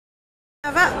Ça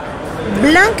va.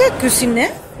 Blanca Cusine?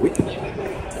 Oui.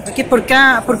 Ok,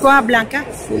 pourquoi Blanca?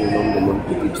 C'est le nom de mon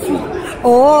petite fille.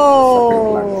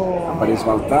 Oh! À Parés,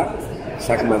 Balta,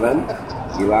 chaque madame,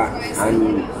 il a un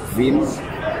vin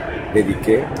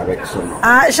dédié avec son nom.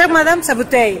 Ah, chaque madame sa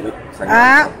bouteille. Oui,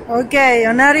 ah, ok,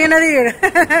 on n'a rien à dire.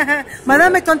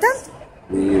 Madame est contente?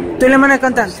 Oui, Tout le monde est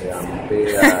content? c'est un peu,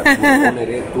 on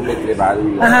aimerait tous les travail et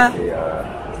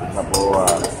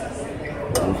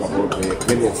nous avons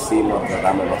de remercier notre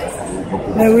dame et notre famille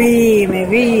beaucoup. Mais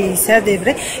oui, ça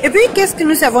devrait. Et puis, qu'est-ce que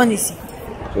nous avons ici?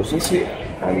 Ça, c'est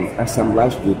un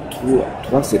assemblage de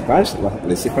trois cépages.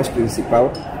 Le cépage principal,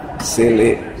 c'est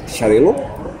le charello,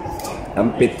 un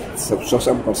petit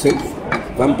 60%,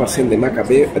 20% de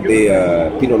macabé,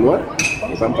 de pinot noir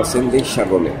et 20% de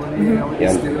chardonnay. Et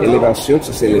en élévation,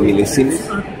 ça c'est le millésime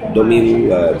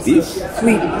 2010.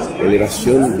 Oui.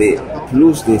 Élévation de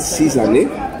plus de 6 années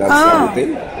dans sa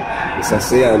bouteille. Et ça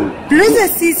c'est un... Plus de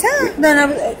 6 ans dans la...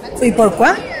 Et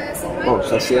pourquoi? Bon,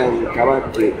 ça c'est un cava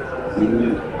qui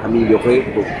amélioré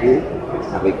beaucoup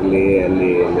avec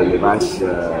l'élevage,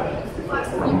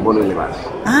 un bon élevage.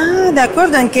 Ah, d'accord.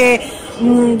 Donc,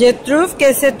 je trouve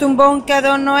que c'est un bon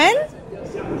cadeau de Noël.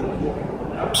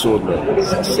 Absolument.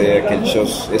 C'est quelque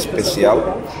chose de spécial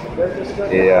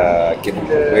et que vous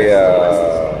pouvez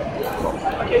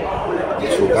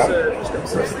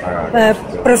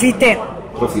Profiter.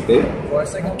 Profiter.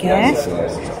 Ok.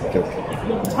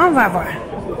 On va voir.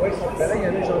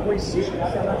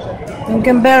 Donc,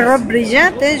 une belle robe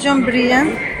brillante, jaune brillant.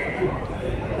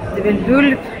 De belles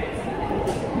bulles.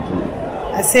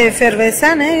 Assez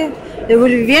effervescent, hein? Les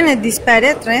bulles viennent de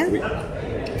disparaître, hein? Oui.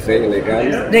 Très élégant.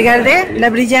 Regardez la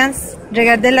brillance.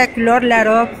 Regardez la couleur de la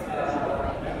robe.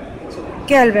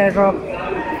 Quelle belle robe.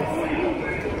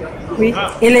 Oui.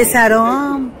 Et les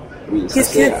arômes. Oui,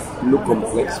 c'est plus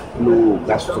complexe, plus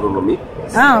gastronomique.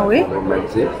 Ah oui. On va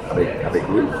manger avec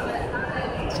lui.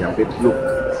 C'est un peu plus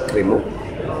crémeux.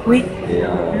 Oui. Et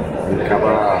un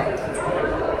cava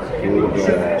pour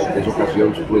des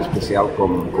occasions plus spéciales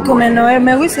comme Noël.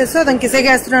 Mais oui, c'est ça. Donc c'est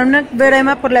gastronomique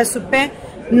vraiment pour la souper,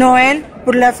 Noël,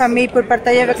 pour la famille, pour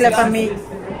partager avec la famille.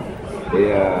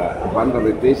 Et avant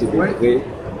d'arrêter, je voudrais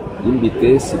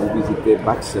inviter, si vous visitez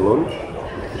Barcelone,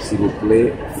 s'il vous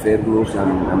plaît, faire-nous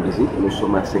une visite. Nous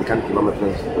sommes à 50 km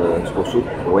au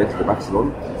sud-ouest de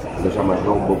Barcelone. Nous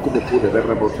avons beaucoup de cours de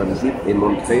faire votre visite et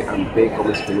montrer un peu comment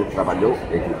est-ce que nous travaillons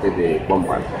et goûter des bons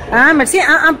vins. Ah, merci.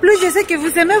 En plus, je sais que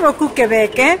vous aimez beaucoup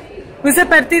Québec, hein? Vous êtes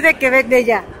parti de Québec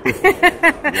déjà.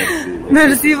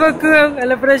 Merci. Merci beaucoup. À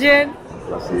la prochaine.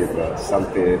 Plaisir.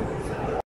 Santé.